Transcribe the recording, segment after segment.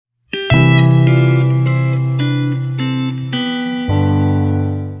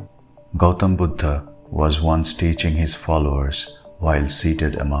Gautam Buddha was once teaching his followers while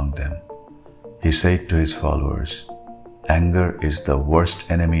seated among them. He said to his followers, "Anger is the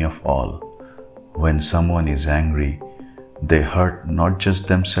worst enemy of all. When someone is angry, they hurt not just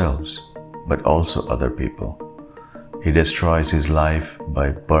themselves, but also other people. He destroys his life by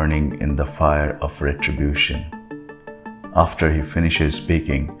burning in the fire of retribution." After he finishes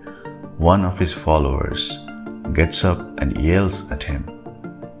speaking, one of his followers gets up and yells at him,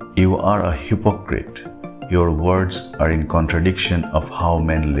 "You are a hypocrite. Your words are in contradiction of how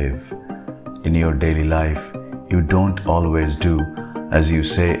men live. In your daily life, you don't always do as you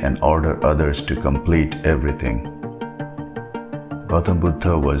say and order others to complete everything." Gautam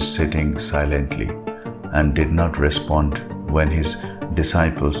Buddha was sitting silently and did not respond when his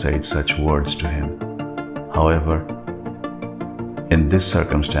disciple said such words to him. However, in this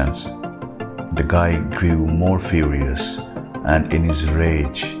circumstance, the guy grew more furious and in his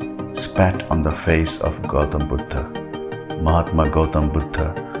rage spat on the face of Gautam Buddha. Mahatma Gautam Buddha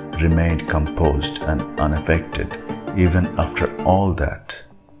remained composed and unaffected even after all that.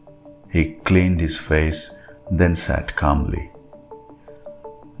 He cleaned his face, then sat calmly.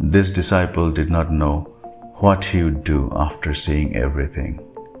 This disciple did not know what he would do after seeing everything.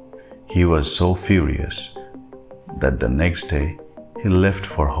 He was so furious that the next day he left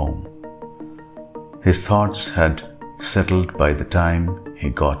for home. His thoughts had settled by the time he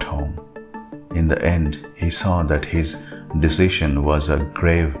got home. In the end, he saw that his decision was a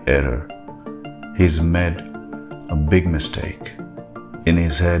grave error. He's made a big mistake. In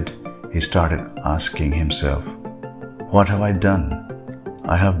his head, he started asking himself, "What have I done?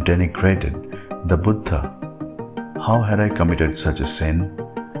 I have denigrated the Buddha. How had I committed such a sin?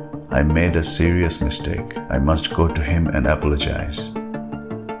 I made a serious mistake. I must go to him and apologize."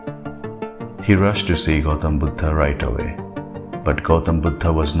 He rushed to see Gautam Buddha right away, but Gautam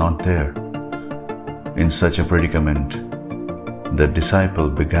Buddha was not there. In such a predicament, the disciple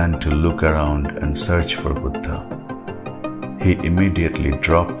began to look around and search for Buddha. He immediately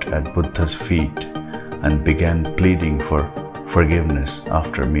dropped at Buddha's feet and began pleading for forgiveness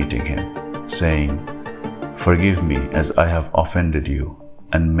after meeting him, saying, "Forgive me as I have offended you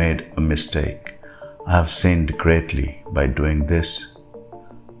and made a mistake. I have sinned greatly by doing this."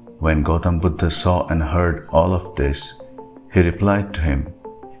 When Gautam Buddha saw and heard all of this, he replied to him,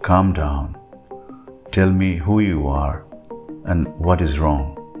 "Calm down. Tell me who you are and what is wrong."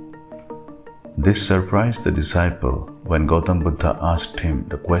 This surprised the disciple when Gautam Buddha asked him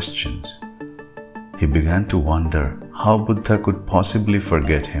the questions. He began to wonder how Buddha could possibly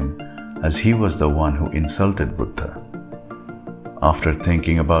forget him, as he was the one who insulted Buddha. After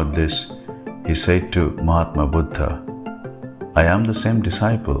thinking about this, he said to Mahatma Buddha, "I am the same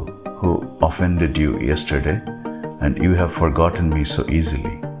disciple who offended you yesterday, and you have forgotten me so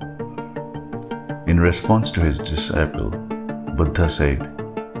easily." In response to his disciple, Buddha said,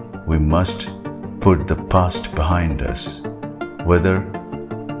 "We must put the past behind us, whether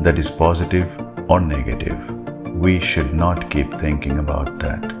that is positive or negative. We should not keep thinking about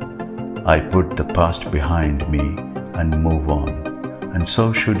that. I put the past behind me and move on, and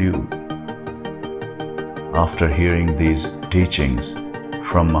so should you." After hearing these teachings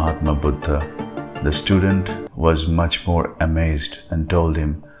from Mahatma Buddha, the student was much more amazed and told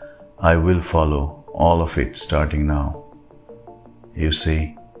him, "I will follow all of it starting now." You see,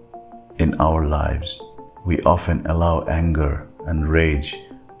 in our lives, we often allow anger and rage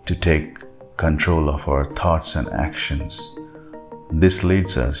to take control of our thoughts and actions. This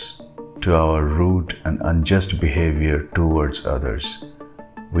leads us to our rude and unjust behavior towards others.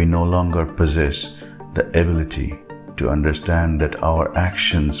 We no longer possess the ability to understand that our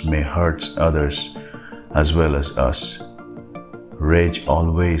actions may hurt others as well as us. Rage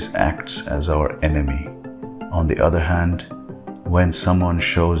always acts as our enemy. On the other hand, when someone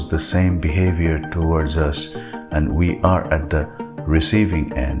shows the same behavior towards us and we are at the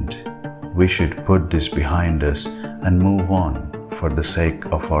receiving end, we should put this behind us and move on for the sake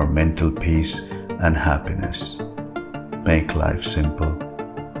of our mental peace and happiness. Make life simple.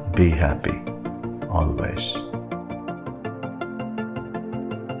 Be happy always.